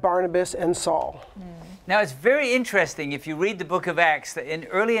by Barnabas and Saul. Now it's very interesting if you read the book of Acts, that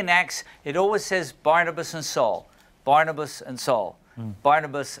early in Acts it always says Barnabas and Saul, Barnabas and Saul,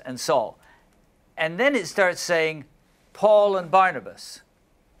 Barnabas and Saul. And then it starts saying Paul and Barnabas,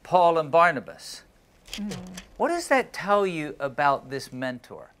 Paul and Barnabas. What does that tell you about this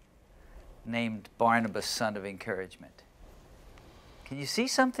mentor named Barnabas, son of encouragement? Can you see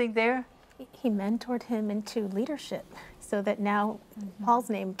something there? He mentored him into leadership so that now Paul's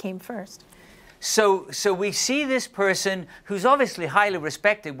name came first. So we see this person who's obviously highly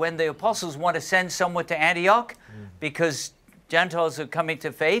respected when the apostles want to send someone to Antioch because Gentiles are coming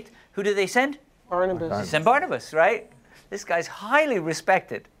to faith. Who do they send? Barnabas. They send Barnabas, right? This guy's highly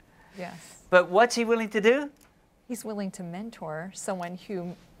respected. Yes. But what's he willing to do? He's willing to mentor someone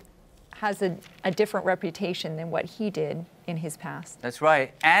who has a different reputation than what he did in his past. That's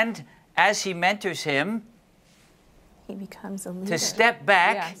right. And as he mentors him, he becomes a leader. To step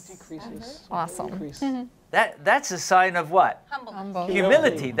back. Yes. Decreases. Awesome. That's a sign of what? Humble.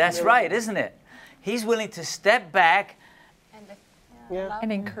 Humility. That's right, isn't it? He's willing to step back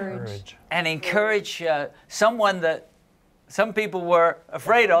And encourage. and encourage someone that some people were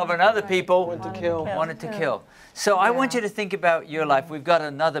afraid of and other people wanted to kill. So I want you to think about your life. We've got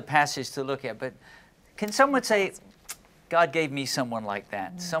another passage to look at, but can someone say, God gave me someone like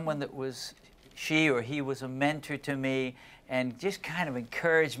that, someone that was, she or he was a mentor to me and just kind of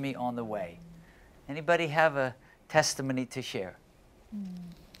encouraged me on the way? Anybody have a testimony to share?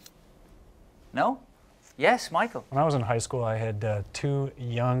 No? Yes, Michael. When I was in high school, I had two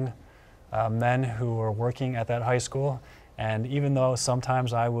young men who were working at that high school. And even though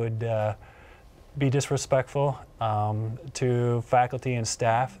sometimes I would be disrespectful to faculty and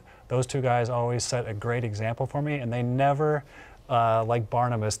staff, those two guys always set a great example for me. And they never, like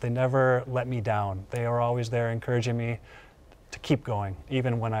Barnabas, they never let me down. They were always there encouraging me to keep going,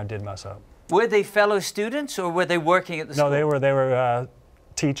 even when I did mess up. Were they fellow students or were they working at the school? No, they were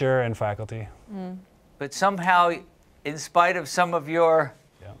teacher and faculty. But somehow, in spite of some of your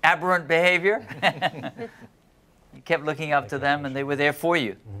aberrant behavior, you kept looking up to them and they were there for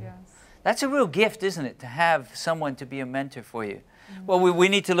you. Yes. That's a real gift, isn't it, to have someone to be a mentor for you? Well, we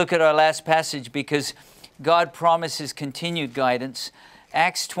need to look at our last passage because God promises continued guidance.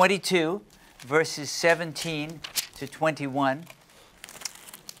 Acts 22, verses 17 to 21.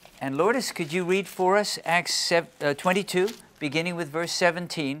 And Lourdes, could you read for us Acts 22, beginning with verse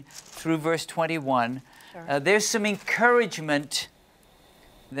 17 through verse 21? Sure. There's some encouragement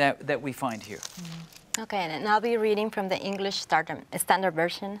that we find here. Okay, and I'll be reading from the English Standard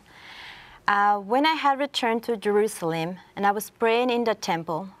Version. When I had returned to Jerusalem and I was praying in the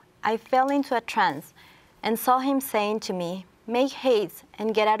temple, I fell into a trance and saw him saying to me, "Make haste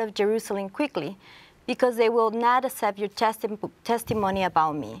and get out of Jerusalem quickly, because they will not accept your testimony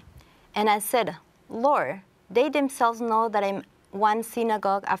about me." And I said, "Lord, they themselves know that I'm one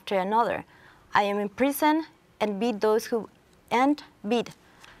synagogue after another. I am in prison and beat those who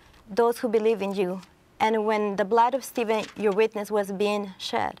believe in you. And when the blood of Stephen, your witness, was being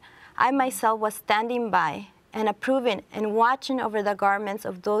shed, I myself was standing by and approving and watching over the garments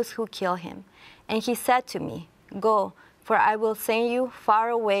of those who kill him. And he said to me, 'Go, for I will send you far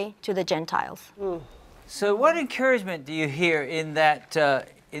away to the Gentiles.'" So what encouragement do you hear in that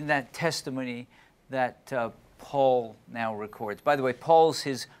testimony that Paul now records? By the way, Paul's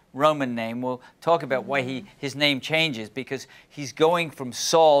his Roman name. We'll talk about why his name changes, because he's going from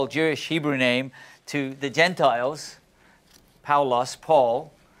Saul, Jewish Hebrew name, to the Gentiles, Paulos,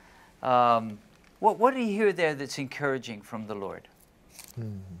 Paul. What do you hear there that's encouraging from the Lord?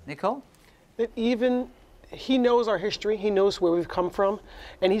 Nicole? That even he knows our history, he knows where we've come from,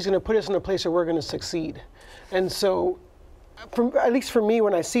 and he's going to put us in a place where we're going to succeed. And so, at least for me,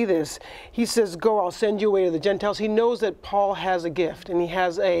 when I see this, he says, "Go, I'll send you away to the Gentiles." He knows that Paul has a gift and he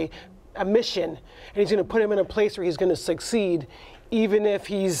has a mission, and he's going to put him in a place where he's going to succeed, even if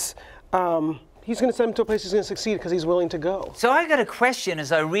he's going to send him to a place he's going to succeed because he's willing to go. So I got a question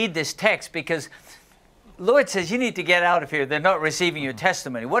as I read this text, because Lord says, you need to get out of here. They're not receiving your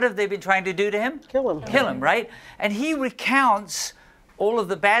testimony. What have they been trying to do to him? Kill him. Kill him, right? And he recounts all of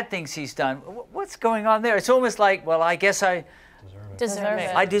the bad things he's done. What's going on there? It's almost like, well, I guess I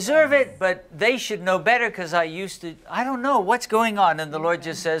deserve it, but they should know better because I used to. I don't know what's going on. And the Lord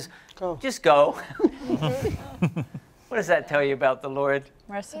just says, just go. What does that tell you about the Lord?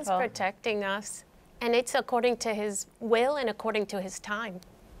 Merciful. He's protecting us, and it's according to his will and according to his time.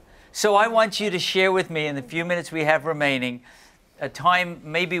 So I want you to share with me in the few minutes we have remaining a time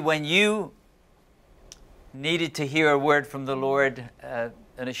maybe when you needed to hear a word from the Lord, an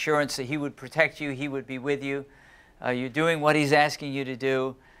assurance that he would protect you, he would be with you. You're doing what he's asking you to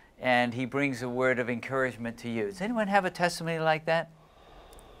do, and he brings a word of encouragement to you. Does anyone have a testimony like that?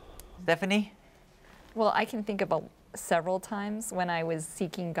 Stephanie? Well, I can think about several times when I was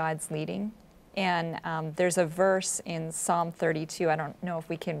seeking God's leading. And there's a verse in Psalm 32. I don't know if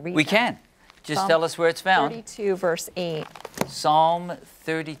we can read it. We can. Just tell us where it's found. 32, verse 8. Psalm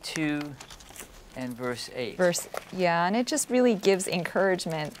 32 and verse 8. Yeah, and it just really gives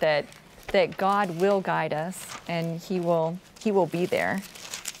encouragement that God will guide us, and He will be there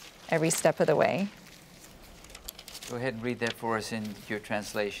every step of the way. Go ahead and read that for us in your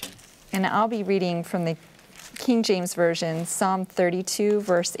translation. And I'll be reading from the King James Version, Psalm 32,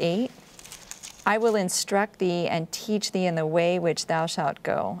 verse 8. "I will instruct thee and teach thee in the way which thou shalt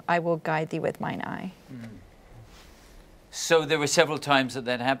go. I will guide thee with mine eye." So there were several times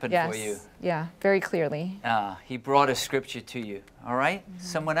that happened for you. Yeah, very clearly. He brought a scripture to you. All right?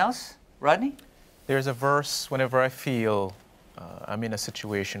 Someone else? Rodney? There's a verse whenever I feel I'm in a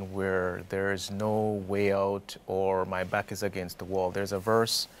situation where there is no way out or my back is against the wall. There's a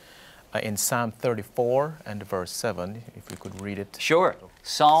verse in Psalm 34 and verse 7, if we could read it. Sure.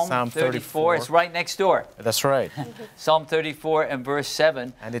 Psalm 34. It's right next door. That's right. Psalm 34 and verse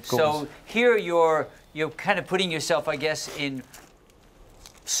 7. And it goes. So here you're kind of putting yourself, I guess, in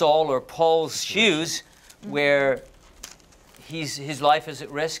Saul or Paul's shoes, where his life is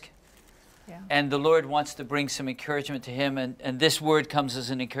at risk. Yeah. And the Lord wants to bring some encouragement to him, and this word comes as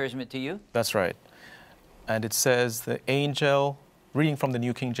an encouragement to you? That's right. And it says, the angel, reading from the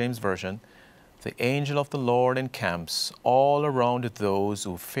New King James Version, "The angel of the Lord encamps all around those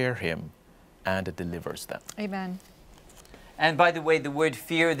who fear him and delivers them." Amen. And by the way, the word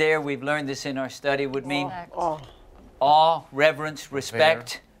fear there, we've learned this in our study, would mean awe, reverence,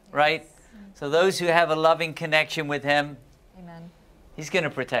 respect, right? So those who have a loving connection with him, Amen. He's going to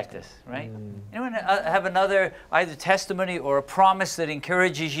protect us, right? Anyone have another either testimony or a promise that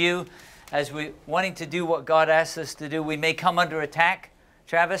encourages you as we wanting to do what God asks us to do? We may come under attack.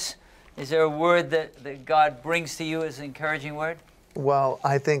 Travis, is there a word that God brings to you as an encouraging word? Well,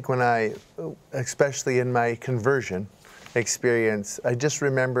 I think when especially in my conversion experience, I just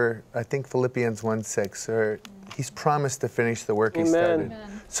remember, I think Philippians 1:6, or he's promised to finish the work he started.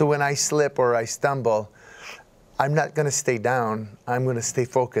 Amen. So when I slip or I stumble, I'm not going to stay down. I'm going to stay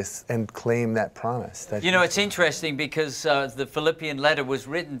focused and claim that promise. You know, it's interesting because the Philippian letter was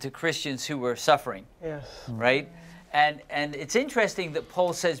written to Christians who were suffering, right? And it's interesting that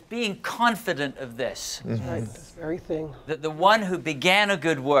Paul says, being confident of this, Right, this very thing. that the one who began a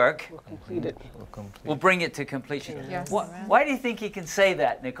good work We'll complete it. will bring it to completion. Yes. Why do you think he can say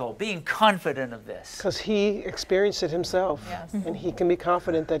that, Nicole? Being confident of this. Because he experienced it himself. Yes. And he can be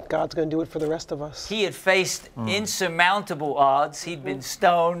confident that God's going to do it for the rest of us. He had faced insurmountable odds. He'd been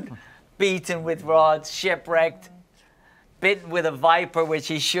stoned, beaten with rods, shipwrecked, bitten with a viper, which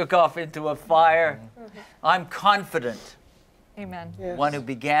he shook off into a fire. I'm confident. Amen. Yes. One who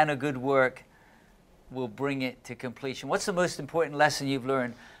began a good work will bring it to completion. What's the most important lesson you've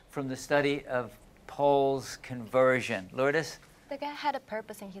learned from the study of Paul's conversion? Lourdes? The guy had a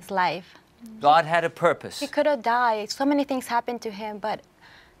purpose in his life. God had a purpose. He could have died. So many things happened to him, but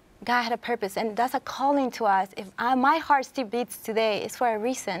God had a purpose, and that's a calling to us. If my heart still beats today, it's for a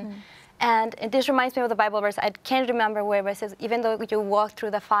reason. And this reminds me of the Bible verse. I can't remember where, but it says, even though you walk through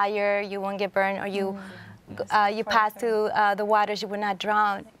the fire, you won't get burned, or you pass through the waters, you will not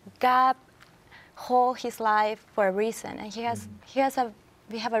drown. God holds his life for a reason, and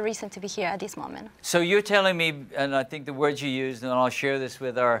we have a reason to be here at this moment. So you're telling me, and I think the words you used, and I'll share this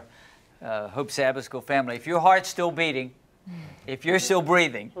with our Hope Sabbath School family, if your heart's still beating, if you're still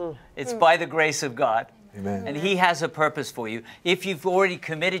breathing, it's by the grace of God. Amen. And he has a purpose for you. If you've already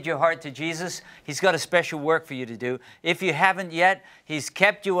committed your heart to Jesus, he's got a special work for you to do. If you haven't yet, he's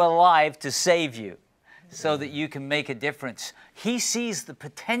kept you alive to save you so that you can make a difference. He sees the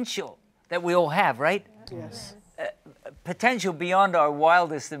potential that we all have, right? Yes. Potential beyond our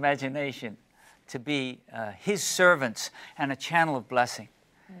wildest imagination to be his servants and a channel of blessing.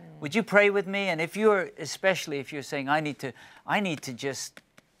 Would you pray with me? And especially if you're saying, I need to just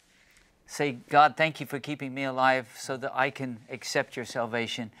say, God, thank you for keeping me alive so that I can accept your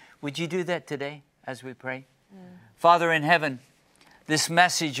salvation. Would you do that today as we pray? Father in heaven, this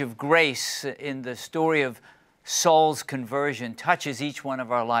message of grace in the story of Saul's conversion touches each one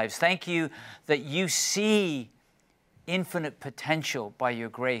of our lives. Thank you that you see infinite potential by your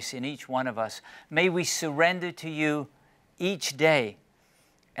grace in each one of us. May we surrender to you each day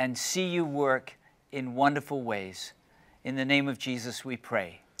and see you work in wonderful ways. In the name of Jesus we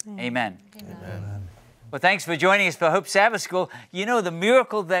pray. Amen. Amen. Well, thanks for joining us for Hope Sabbath School. You know, the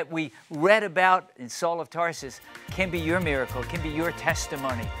miracle that we read about in Saul of Tarsus can be your miracle, can be your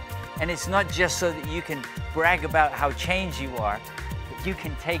testimony. And it's not just so that you can brag about how changed you are, but you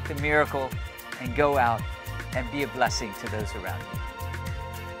can take the miracle and go out and be a blessing to those around you.